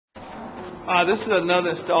This is another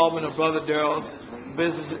installment of Brother Darrell's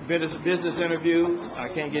business interview. I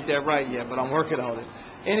can't get that right yet, but I'm working on it.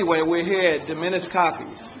 Anyway, we're here at Diminished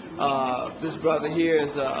Copies. This brother here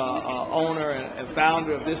is owner and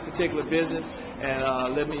founder of this particular business, and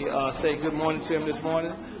let me say good morning to him this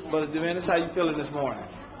morning. Brother Diminished, how you feeling this morning?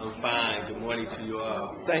 I'm fine. Good morning to you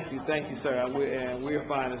all. Thank you, sir. And we're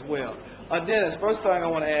fine as well. Dennis, first thing I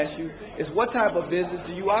want to ask you is what type of business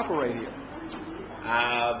do you operate here?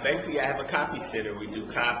 Basically, I have a copy center. We do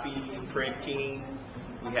copies, printing,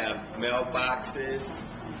 we have mailboxes,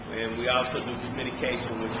 and we also do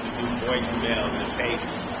communication, which we do voicemail and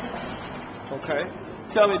pages. Okay.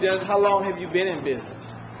 Tell me, Dennis, how long have you been in business?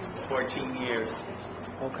 14 years.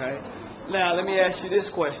 Okay. Now, let me ask you this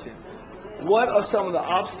question. What are some of the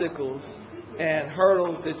obstacles and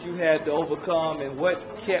hurdles that you had to overcome, and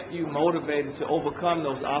what kept you motivated to overcome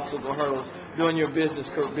those obstacle hurdles during your business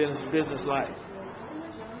life?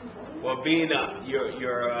 Well, being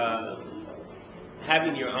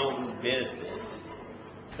having your own business,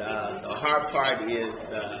 the hard part is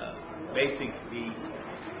basically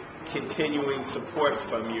continuing support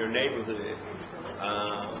from your neighborhood.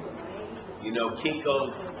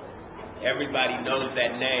 Kinko's, everybody knows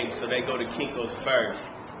that name, so they go to Kinko's first.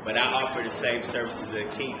 But I offer the same services at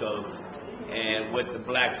Kinko's, and with the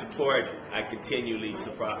black support, I continually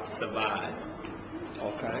survive.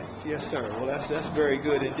 Okay. Yes, sir. Well, that's very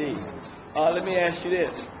good indeed. Let me ask you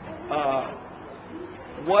this.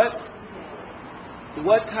 What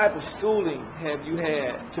type of schooling have you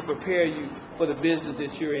had to prepare you for the business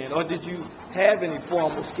that you're in? Or did you have any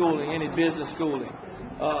formal schooling, any business schooling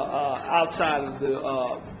outside of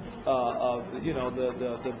the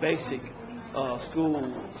basic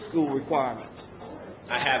school requirements?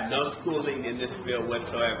 I have no schooling in this field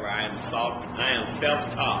whatsoever. I am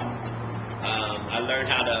self-taught. I learned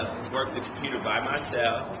how to work the computer by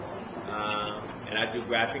myself, and I do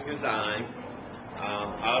graphic design.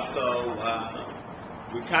 Also,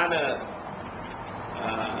 we kind of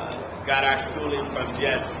got our schooling from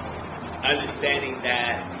just understanding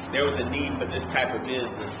that there was a need for this type of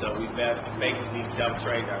business, so we basically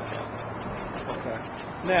self-trained ourselves. Okay.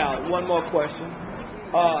 Now, one more question.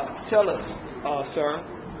 Tell us, sir,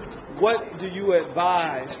 what do you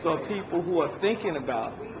advise for people who are thinking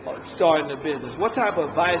about starting a business? What type of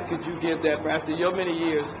advice could you give them after your many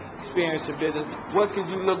years experience in business? What could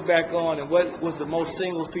you look back on, and what was the most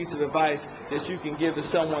single piece of advice that you can give to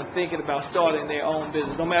someone thinking about starting their own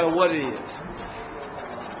business, no matter what it is?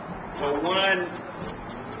 For one,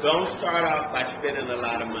 don't start off by spending a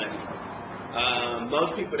lot of money.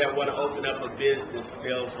 Most people that want to open up a business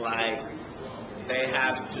feels like they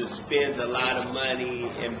have to spend a lot of money,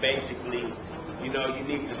 and basically, you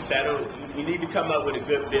need to come up with a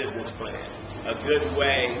good business plan, a good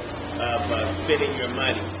way of spending your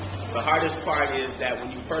money. The hardest part is that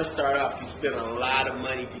when you first start off, you spend a lot of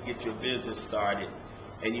money to get your business started,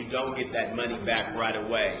 and you don't get that money back right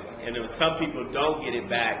away. And some people don't get it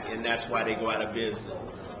back, and that's why they go out of business.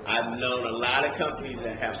 I've known a lot of companies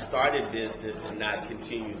that have started business and not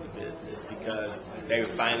continued the business because they were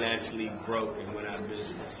financially broke and went out of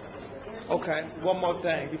business. Okay, one more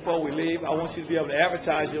thing before we leave. I want you to be able to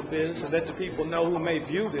advertise your business and let the people know who may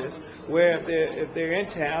view this, where if they're in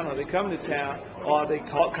town or they come to town or they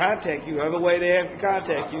contact you, however way they have to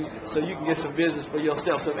contact you, so you can get some business for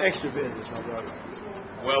yourself, some extra business, my brother.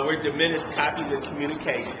 Well, we're Diminished Copies and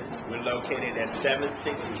Communications. We're located at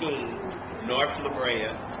 716 North La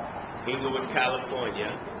Brea, Inglewood,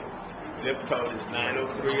 California. Zip code is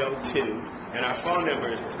 90302, and our phone number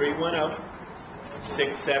is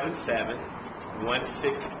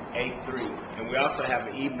 310-677-1683. And we also have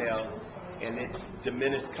an email, and it's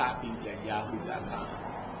diminishedcopies@yahoo.com.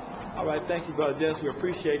 All right, thank you, Brother Dennis. We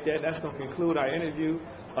appreciate that. That's going to conclude our interview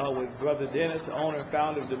with Brother Dennis, the owner and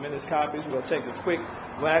founder of Diminished Copies. We'll take a quick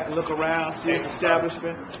look around, see his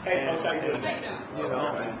establishment, and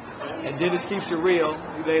Dennis keeps it real.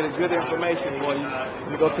 He laid a good information for you.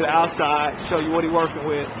 We go to the outside, show you what he's working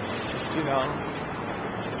with. He's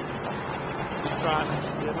trying to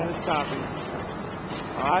Diminished Copies.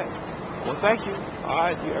 All right. Well, thank you. All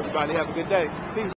right, everybody have a good day. Peace.